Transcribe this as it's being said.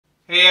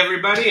Hey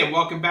everybody, and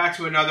welcome back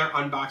to another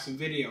unboxing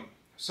video.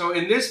 So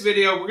in this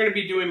video, we're going to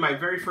be doing my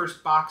very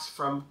first box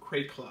from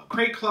Crate Club.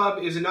 Crate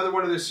Club is another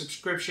one of the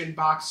subscription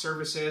box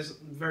services,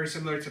 very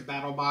similar to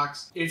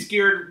BattleBox. It's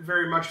geared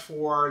very much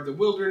for the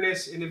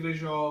wilderness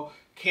individual,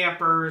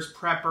 campers,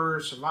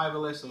 preppers,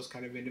 survivalists, those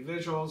kind of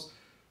individuals,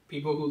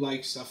 people who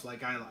like stuff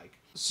like I like.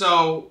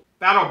 So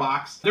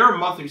BattleBox, they're a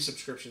monthly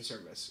subscription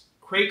service.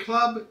 Crate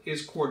Club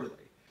is quarterly.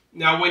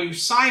 Now, when you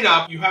sign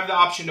up, you have the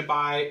option to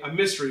buy a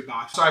mystery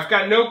box. So I've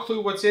got no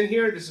clue what's in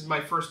here. This is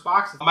my first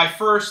box. My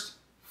first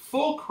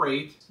full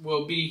crate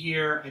will be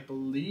here, I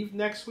believe,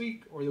 next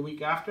week or the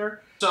week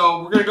after. So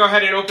we're going to go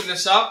ahead and open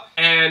this up,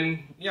 and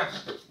yeah,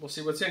 we'll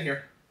see what's in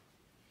here.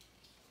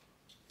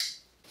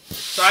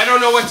 So I don't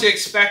know what to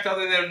expect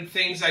other than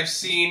things I've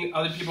seen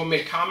other people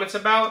make comments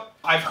about.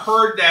 I've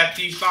heard that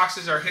these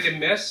boxes are hit and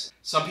miss.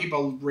 Some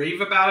people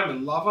rave about them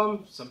and love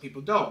them. Some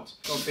people don't.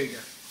 Go figure.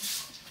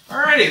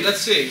 Alrighty,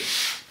 let's see.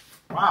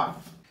 Wow.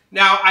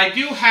 Now, I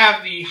do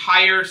have the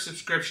higher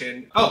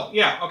subscription. Oh,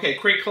 yeah, okay,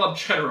 Crate Club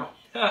General.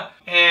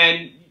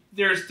 And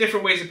there's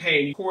different ways of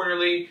paying.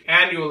 Quarterly,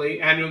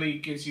 annually. Annually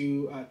gives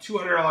you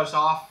 $200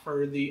 off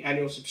for the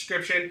annual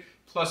subscription,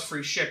 plus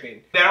free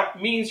shipping. That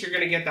means you're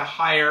going to get the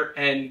higher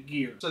end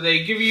gear. So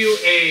they give you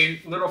a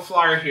little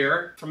flyer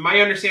here. From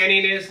my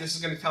understanding is, this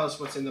is going to tell us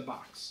what's in the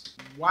box.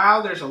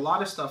 Wow, there's a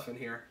lot of stuff in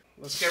here.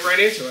 Let's get right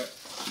into it.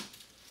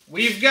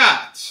 We've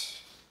got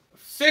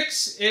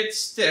Fix It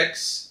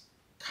Sticks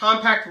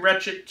compact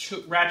ratchet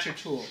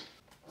tool.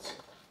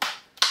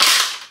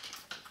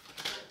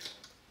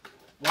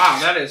 Wow,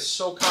 that is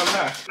so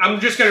compact. I'm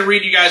just going to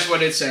read you guys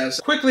what it says.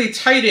 Quickly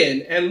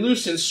tighten and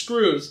loosen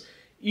screws,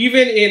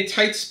 even in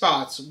tight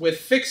spots, with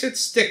Fix It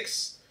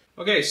Sticks.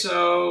 Okay,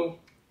 so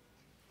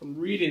I'm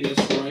reading this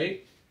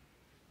right.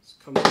 This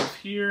comes up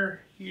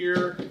here,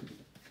 here.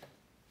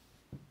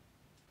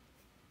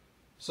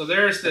 So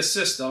there's the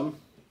system,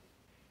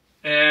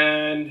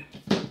 and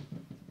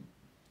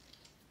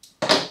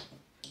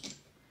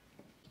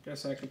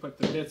guess I can put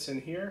the bits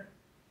in here.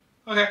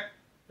 Okay,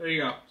 there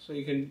you go. So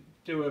you can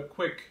do a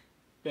quick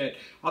bit.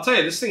 I'll tell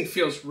you, this thing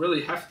feels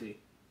really hefty.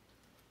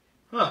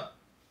 Huh.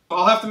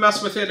 I'll have to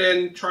mess with it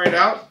and try it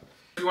out.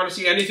 If you want to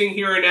see anything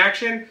here in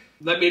action,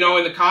 let me know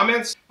in the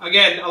comments.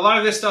 Again, a lot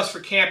of this stuff's for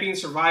camping,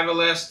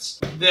 survivalists,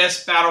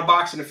 this,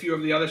 BattleBox, and a few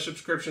of the other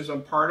subscriptions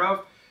I'm part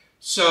of.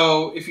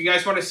 So if you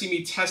guys want to see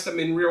me test them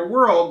in real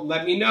world,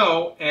 let me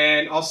know,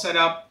 and I'll set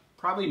up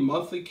probably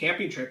monthly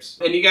camping trips.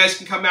 And you guys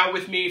can come out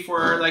with me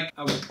for like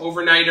an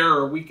overnighter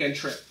or a weekend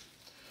trip.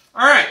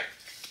 All right,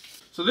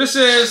 so this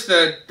is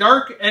the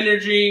Dark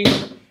Energy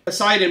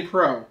Poseidon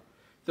Pro.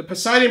 The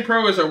Poseidon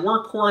Pro is a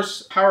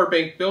workhorse power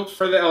bank built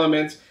for the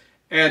elements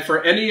and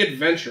for any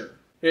adventure.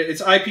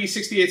 It's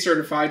IP68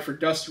 certified for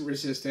dust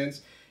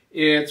resistance.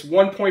 It's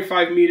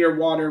 1.5 meter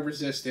water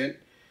resistant.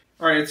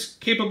 All right, it's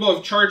capable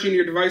of charging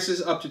your devices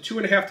up to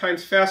 2.5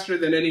 times faster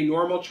than any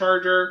normal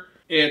charger.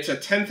 It's a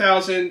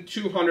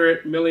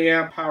 10,200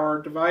 milliamp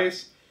power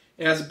device.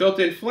 It has a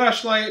built-in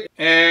flashlight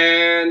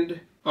and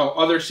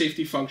other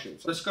safety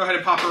functions. Let's go ahead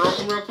and pop her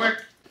open real quick.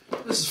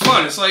 This is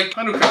fun. It's like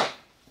Hanukkah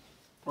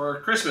or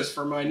Christmas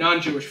for my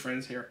non-Jewish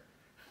friends here.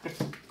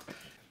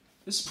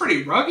 This is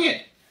pretty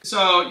rugged.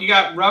 So you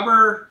got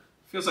rubber,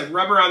 feels like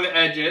rubber on the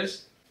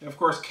edges, and of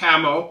course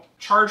camo.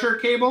 Charger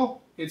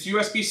cable, it's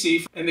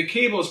USB-C, and the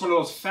cable is one of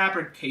those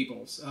fabric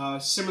cables,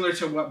 similar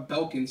to what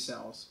Belkin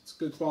sells. It's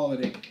good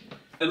quality.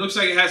 It looks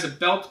like it has a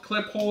belt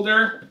clip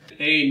holder,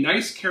 a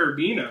nice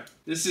carabiner.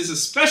 This is a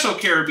special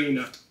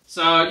carabiner.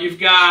 So you've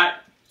got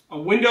a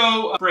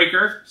window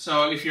breaker.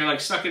 So if you're like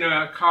stuck in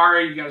a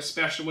car, you got to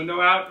smash the window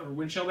out or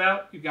windshield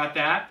out, you've got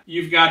that.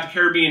 You've got the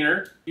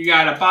carabiner. You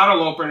got a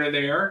bottle opener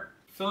there,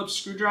 Phillips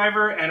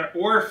screwdriver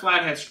or a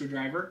flathead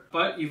screwdriver.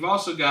 But you've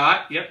also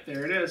got, yep,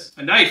 there it is,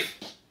 a knife.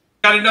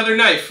 Got another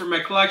knife for my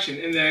collection,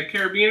 and the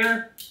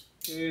carabiner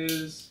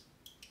is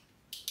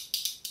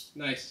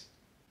nice.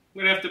 I'm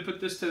going to have to put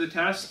this to the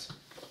test.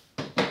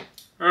 I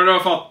don't know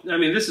if I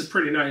mean, this is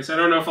pretty nice. I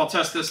don't know if I'll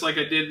test this like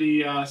I did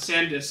the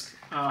SanDisk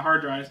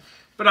hard drives,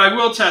 but I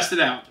will test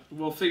it out.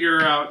 We'll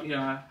figure out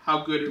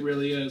how good it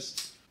really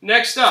is.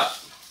 Next up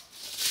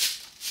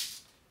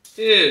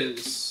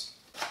is,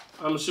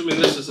 I'm assuming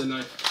this is a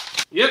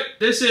knife. Yep,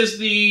 this is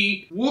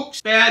the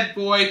Woox Bad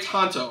Boy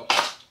Tonto.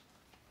 I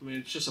mean,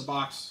 it's just a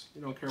box.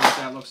 You don't care what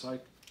that looks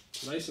like.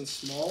 Nice and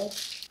small.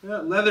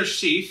 Yeah, leather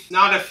sheath,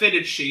 not a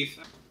fitted sheath.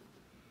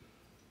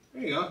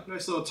 There you go,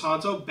 nice little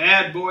Tonto,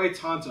 Bad Boy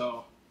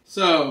Tonto.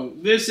 So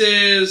this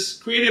is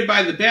created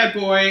by the Bad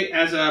Boy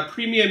as a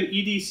premium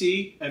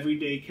EDC,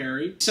 everyday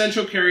carry,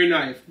 essential carry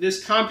knife.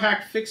 This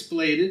compact fixed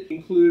blade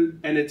includes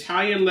an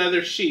Italian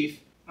leather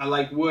sheath. I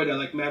like wood, I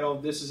like metal.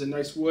 This is a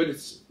nice wood,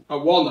 it's a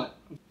walnut.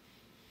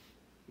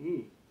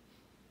 I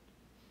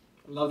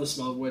love the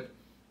smell of wood.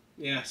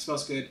 Yeah, it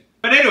smells good.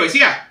 But anyways,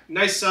 yeah,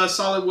 nice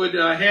solid wood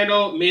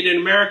handle, made in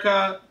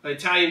America,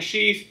 Italian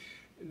sheath.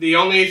 The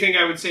only thing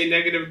I would say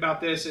negative about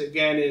this,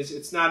 again, is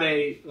it's not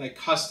a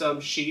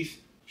custom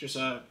sheath, just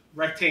a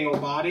rectangle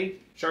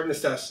body.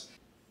 Sharpness test.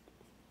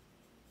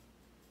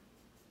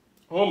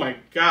 Oh my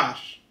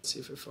gosh. Let's see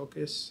if it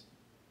focuses.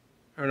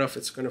 I don't know if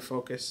it's going to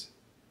focus.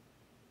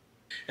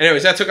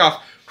 Anyways, that took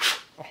off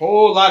a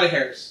whole lot of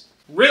hairs.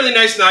 Really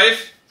nice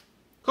knife.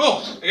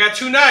 Cool. I got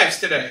 2 knives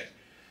today.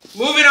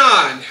 Moving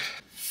on.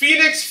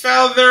 Phoenix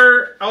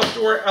Feather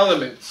Outdoor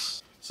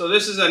Elements. So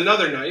this is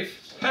another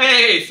knife.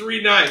 Hey,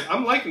 3 knives.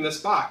 I'm liking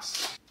this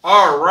box.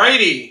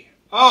 Alrighty.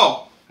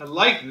 Oh, I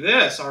like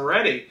this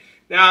already.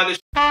 Now this...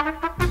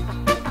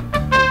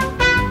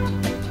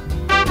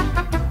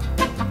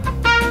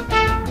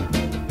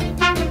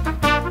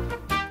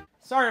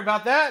 Sorry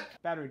about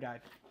that. Battery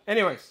died.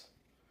 Anyways,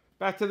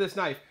 back to this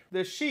knife.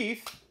 The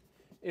sheath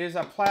is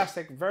a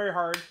plastic, very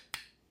hard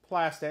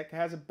plastic. It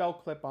has a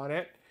belt clip on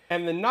it.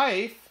 And the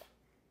knife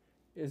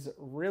is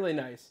really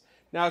nice.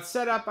 Now it's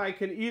set up, I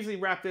could easily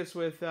wrap this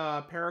with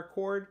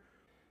paracord.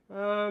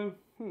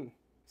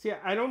 See,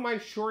 I don't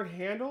mind short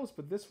handles,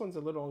 but this one's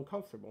a little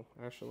uncomfortable,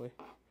 actually.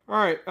 All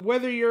right,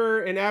 whether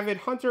you're an avid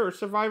hunter or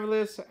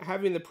survivalist,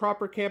 having the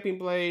proper camping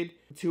blade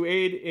to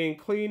aid in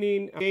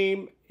cleaning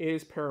game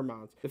is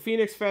paramount. The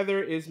Phoenix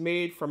Feather is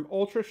made from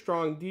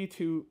ultra-strong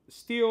D2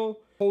 steel,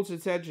 holds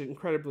its edge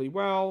incredibly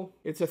well.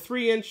 It's a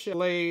 3-inch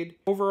blade,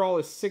 overall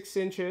is 6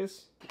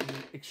 inches.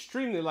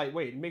 Extremely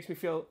lightweight. It makes me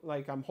feel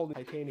like I'm holding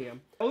titanium.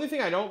 The only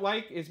thing I don't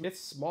like is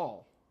it's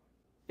small.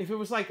 If it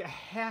was like a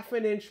 ½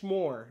 an inch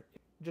more,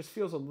 it just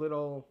feels a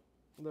little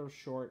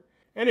short.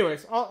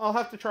 Anyways, I'll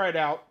have to try it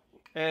out.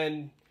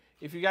 And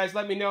if you guys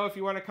let me know if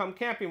you want to come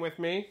camping with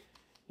me,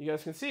 you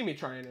guys can see me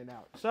trying it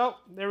out. So,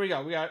 there we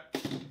go. We got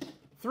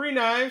 3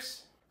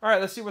 knives. All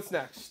right, let's see what's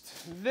next.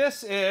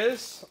 This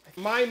is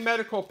my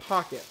medical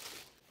pocket.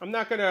 I'm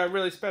not going to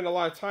really spend a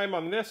lot of time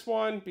on this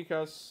one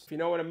because if you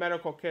know what a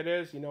medical kit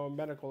is, you know what a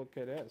medical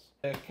kit is.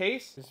 The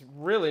case is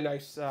really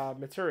nice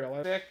material.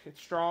 It's thick, it's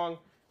strong.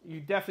 You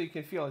definitely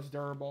can feel it's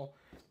durable.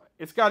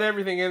 It's got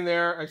everything in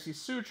there. I see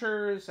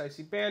sutures, I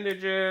see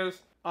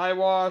bandages, eye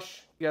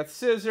wash, you got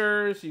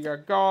scissors, you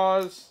got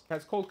gauze, it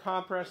has cold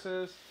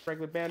compresses,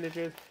 regular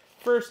bandages,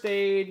 first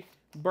aid,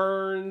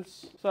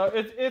 burns. So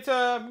it's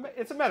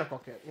a medical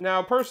kit.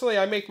 Now personally,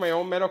 I make my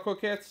own medical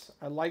kits.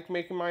 I like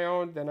making my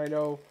own, then I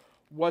know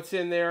what's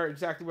in there,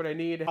 exactly what I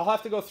need. I'll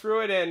have to go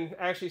through it and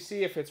actually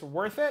see if it's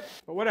worth it,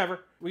 but whatever.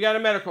 We got a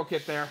medical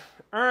kit there.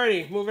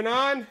 Alrighty, moving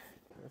on.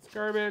 That's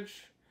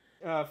garbage.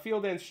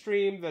 Field and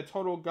Stream, the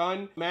Total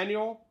Gun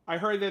Manual. I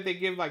heard that they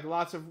give like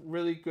lots of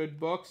really good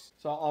books,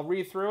 so I'll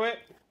read through it.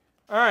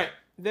 All right,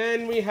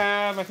 then we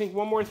have, I think,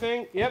 one more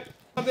thing. Yep,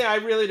 something I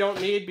really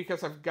don't need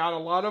because I've got a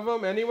lot of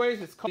them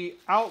anyways. It's called the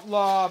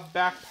Outlaw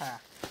Backpack.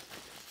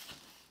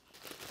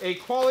 A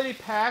quality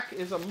pack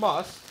is a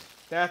must.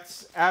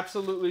 That's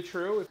absolutely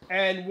true.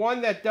 And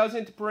one that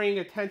doesn't bring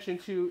attention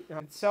to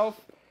itself,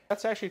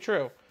 that's actually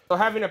true. So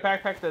having a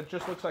backpack that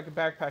just looks like a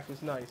backpack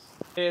is nice.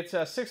 It's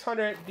a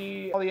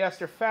 600D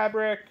polyester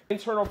fabric,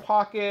 internal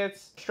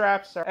pockets,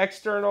 straps are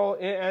external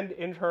and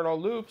internal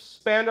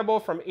loops,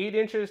 expandable from 8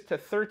 inches to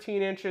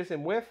 13 inches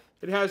in width.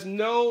 It has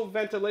no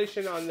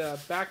ventilation on the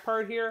back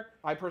part here.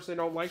 I personally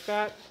don't like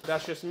that.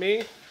 That's just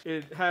me.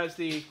 It has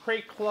the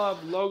Crate Club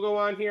logo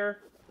on here.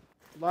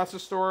 Lots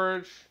of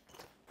storage.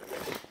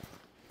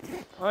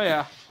 Oh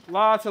yeah,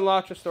 lots and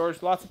lots of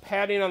storage, lots of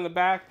padding on the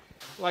back.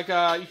 Like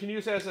you can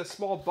use it as a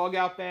small bug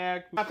out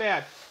bag. Not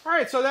bad. All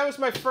right, so that was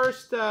my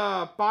first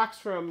box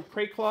from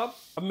Crate Club.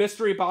 A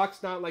mystery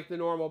box, not like the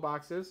normal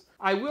boxes.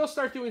 I will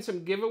start doing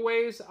some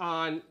giveaways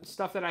on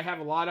stuff that I have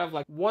a lot of.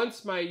 Like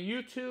once my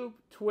YouTube,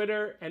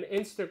 Twitter, and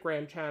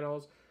Instagram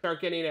channels start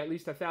getting at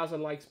least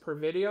 1,000 likes per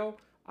video,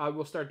 I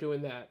will start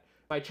doing that.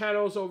 My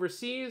channels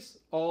overseas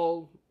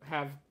all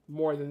have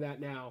more than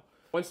that now.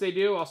 Once they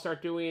do, I'll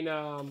start doing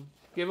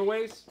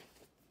giveaways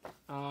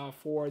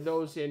for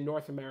those in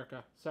North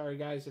America. Sorry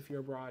guys if you're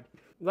abroad.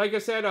 Like I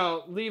said,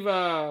 I'll leave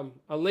a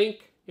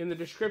link in the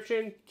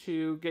description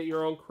to get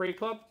your own Crate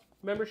Club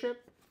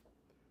membership.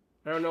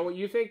 I don't know what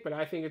you think, but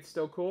I think it's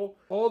still cool.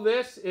 All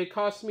this, it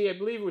cost me, I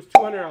believe it was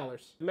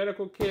 $200.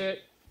 Medical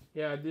kit,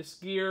 yeah, this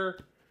gear,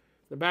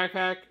 the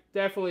backpack,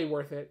 definitely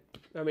worth it.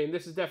 I mean,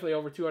 this is definitely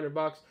over 200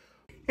 bucks.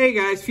 Hey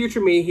guys,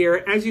 Future Me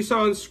here. As you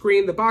saw on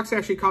screen, the box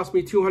actually cost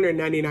me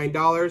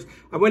 $299.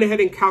 I went ahead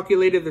and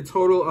calculated the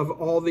total of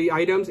all the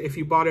items if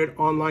you bought it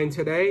online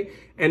today,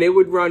 and it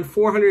would run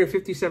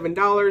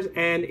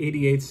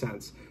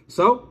 $457.88.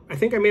 So, I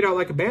think I made out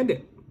like a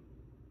bandit.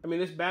 I mean,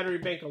 this battery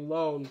bank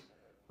alone,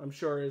 I'm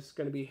sure is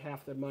going to be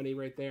half the money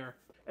right there.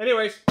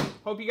 Anyways,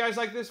 hope you guys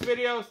like this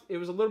video. It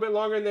was a little bit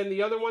longer than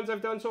the other ones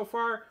I've done so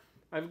far.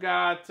 I've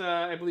got,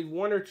 I believe,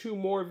 1 or 2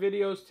 more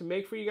videos to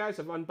make for you guys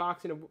of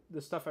unboxing of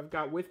the stuff I've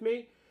got with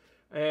me.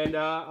 And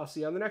I'll see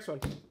you on the next one.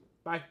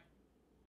 Bye.